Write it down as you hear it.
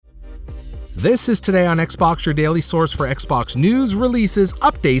This is Today on Xbox, your daily source for Xbox news, releases,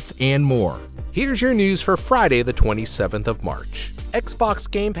 updates, and more. Here's your news for Friday, the 27th of March.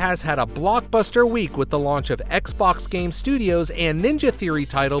 Xbox Game Pass had a blockbuster week with the launch of Xbox Game Studios and Ninja Theory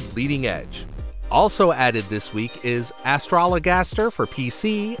title Bleeding Edge. Also added this week is Astrologaster for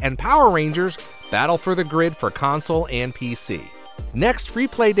PC and Power Rangers Battle for the Grid for console and PC. Next free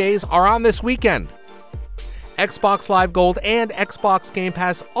play days are on this weekend. Xbox Live Gold and Xbox Game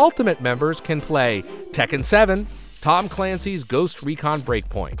Pass Ultimate members can play Tekken 7, Tom Clancy's Ghost Recon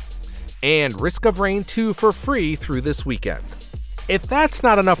Breakpoint, and Risk of Rain 2 for free through this weekend. If that's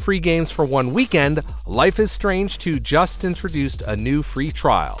not enough free games for one weekend, Life is Strange 2 just introduced a new free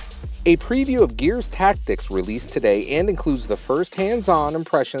trial. A preview of Gears Tactics released today and includes the first hands-on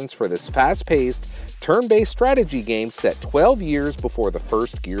impressions for this fast-paced, turn-based strategy game set 12 years before the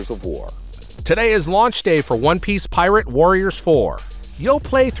first Gears of War. Today is launch day for One Piece Pirate Warriors 4. You'll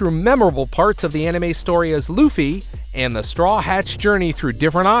play through memorable parts of the anime story as Luffy and the Straw Hat's journey through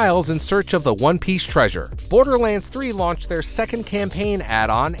different isles in search of the One Piece treasure. Borderlands 3 launched their second campaign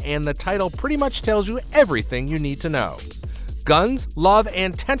add-on, and the title pretty much tells you everything you need to know. Guns, Love,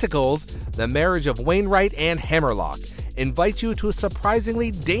 and Tentacles, the marriage of Wainwright and Hammerlock, invite you to a surprisingly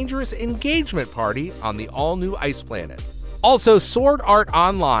dangerous engagement party on the all-new ice planet. Also, Sword Art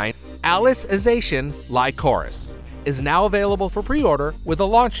Online, Alicization, Lycoris, is now available for pre-order with a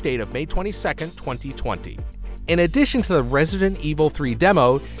launch date of May 22, 2020. In addition to the Resident Evil 3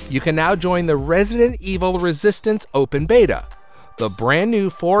 demo, you can now join the Resident Evil Resistance Open Beta, the brand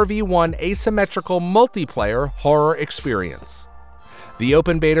new 4v1 asymmetrical multiplayer horror experience. The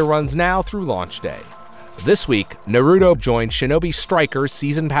open beta runs now through launch day. This week, Naruto joined Shinobi Striker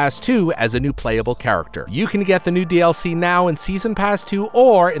Season Pass 2 as a new playable character. You can get the new DLC now in Season Pass 2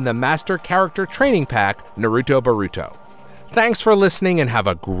 or in the Master Character Training Pack, Naruto Boruto. Thanks for listening and have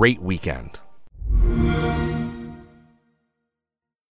a great weekend.